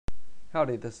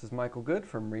Howdy, this is Michael Good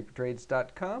from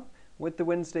reapertrades.com with the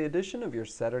Wednesday edition of your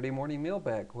Saturday morning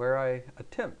mailbag, where I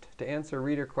attempt to answer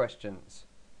reader questions.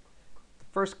 The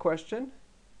first question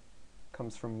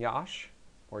comes from Yosh.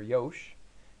 It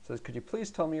says, could you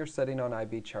please tell me your setting on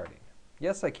IB charting?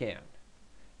 Yes, I can.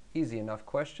 Easy enough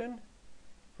question.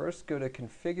 First, go to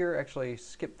configure, actually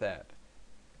skip that.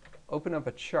 Open up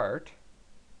a chart,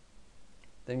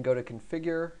 then go to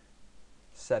configure,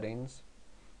 settings.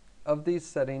 Of these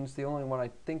settings, the only one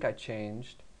I think I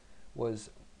changed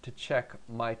was to check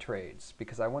my trades,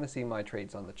 because I want to see my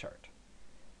trades on the chart.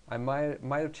 I might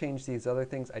have changed these other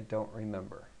things, I don't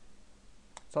remember.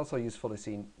 It's also useful to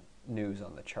see news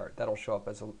on the chart. That'll show up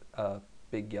as a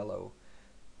big yellow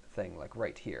thing, like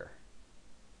right here.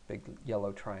 Big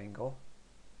yellow triangle.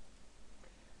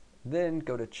 Then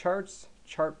go to charts,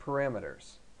 chart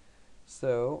parameters.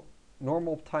 So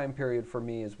normal time period for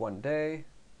me is 1 day.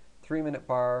 3-minute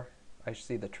bar, I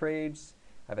see the trades.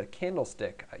 I have a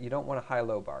candlestick. You don't want a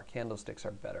high-low bar. Candlesticks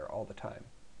are better all the time.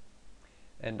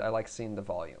 And I like seeing the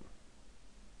volume.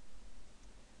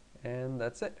 And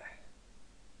that's it.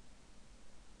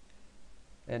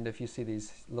 And if you see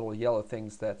these little yellow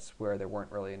things, that's where there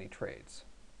weren't really any trades.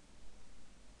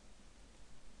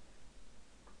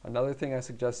 Another thing I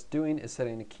suggest doing is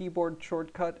setting a keyboard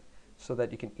shortcut so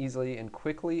that you can easily and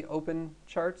quickly open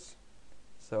charts.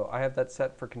 So I have that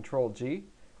set for Control G.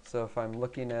 So if I'm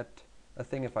looking at a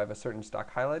thing, if I have a certain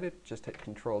stock highlighted, just hit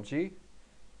Control G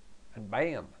and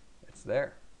bam, it's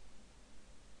there.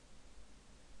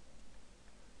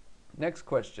 Next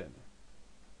question.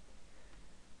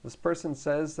 This person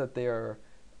says that they are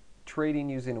trading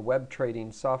using web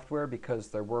trading software because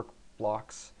their work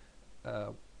blocks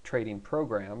trading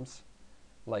programs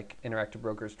like Interactive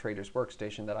Brokers Traders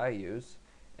Workstation that I use.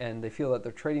 And they feel that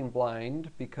they're trading blind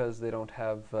because they don't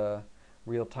have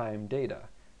real-time data.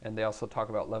 And they also talk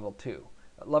about level 2.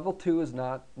 Level 2 is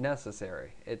not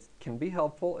necessary. It can be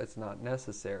helpful, it's not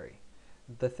necessary.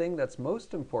 The thing that's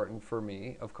most important for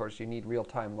me, of course, you need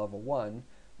real-time level 1,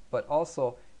 but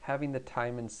also having the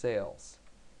time and sales.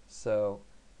 So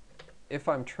if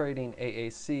I'm trading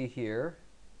AAC here,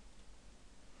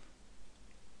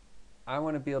 I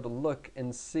want to be able to look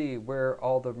and see where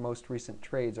all the most recent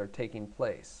trades are taking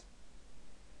place.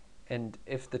 And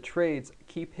if the trades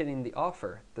keep hitting the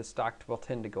offer, the stock will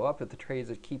tend to go up. If the trades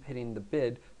that keep hitting the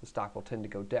bid, the stock will tend to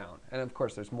go down. And of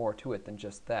course, there's more to it than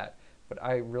just that. But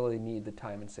I really need the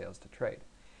time and sales to trade.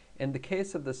 In the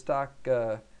case of the stock,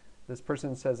 this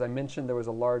person says, I mentioned there was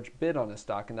a large bid on a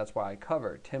stock, and that's why I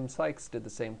covered. Tim Sykes did the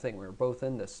same thing. We were both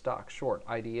in this stock, short,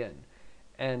 IDN.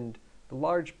 And the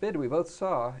large bid we both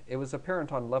saw, it was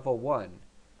apparent on level 1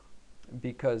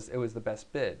 because it was the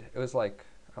best bid. It was like,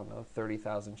 I don't know,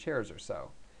 30,000 shares or so.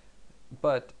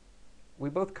 But we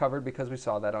both covered because we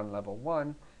saw that on level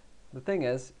 1. The thing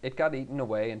is, it got eaten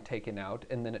away and taken out,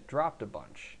 and then it dropped a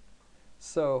bunch.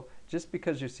 So just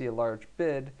because you see a large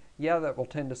bid, yeah, that will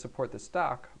tend to support the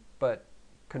stock, but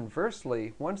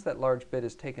conversely, once that large bid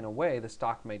is taken away, the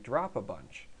stock may drop a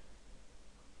bunch.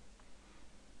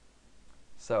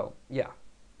 So yeah,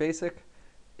 basic.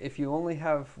 If you only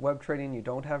have web trading, you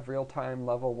don't have real-time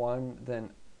level 1,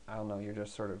 then I don't know, you're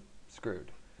just sort of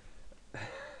screwed.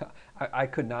 I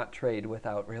could not trade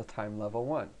without real-time level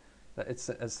 1. It's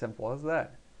as simple as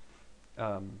that.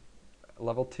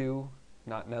 Level 2,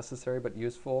 not necessary but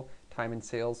useful. Time and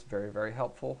sales, very, very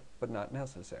helpful, but not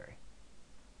necessary.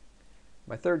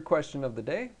 My third question of the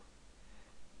day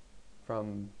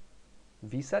from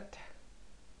VSET.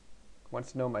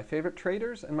 Wants to know my favorite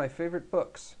traders and my favorite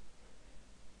books.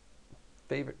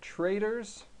 Favorite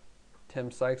traders, Tim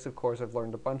Sykes, of course, I've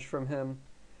learned a bunch from him.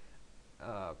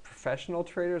 Professional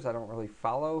traders, I don't really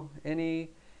follow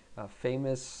any.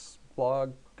 Famous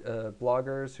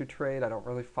bloggers who trade, I don't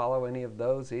really follow any of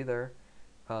those either.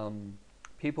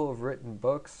 People who've written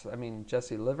books, I mean,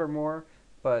 Jesse Livermore,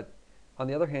 but on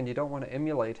the other hand, you don't want to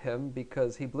emulate him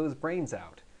because he blew his brains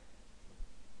out.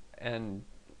 And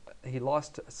he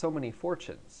lost so many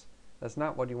fortunes. That's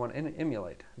not what you want to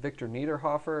emulate. Victor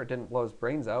Niederhofer didn't blow his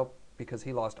brains out because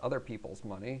he lost other people's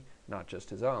money, not just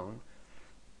his own.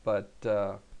 But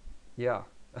yeah,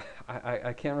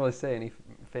 I can't really say any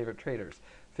favorite traders.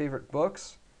 Favorite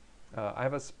books, I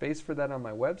have a space for that on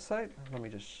my website. Let me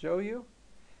just show you.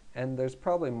 And there's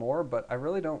probably more, but I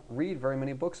really don't read very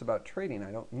many books about trading.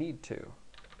 I don't need to.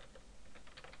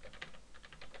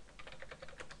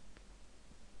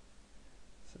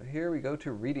 So here we go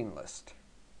to reading list.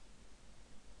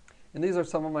 And these are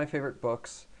some of my favorite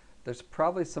books. There's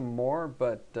probably some more,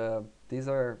 but these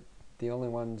are the only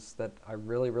ones that I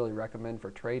really, really recommend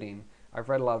for trading. I've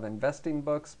read a lot of investing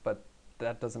books, but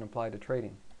that doesn't apply to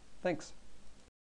trading. Thanks.